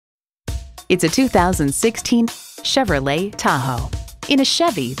It's a 2016 Chevrolet Tahoe. In a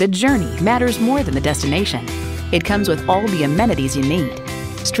Chevy, the journey matters more than the destination. It comes with all the amenities you need: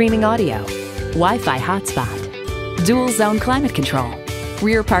 streaming audio, Wi-Fi hotspot, dual zone climate control,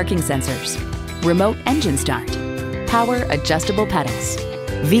 rear parking sensors, remote engine start, power adjustable pedals,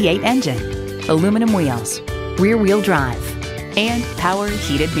 V8 engine, aluminum wheels, rear wheel drive, and power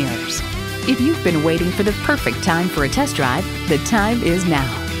heated mirrors. If you've been waiting for the perfect time for a test drive, the time is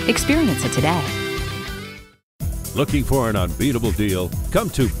now. Experience it today. Looking for an unbeatable deal?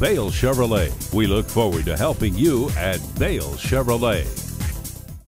 Come to Bale Chevrolet. We look forward to helping you at Bale Chevrolet.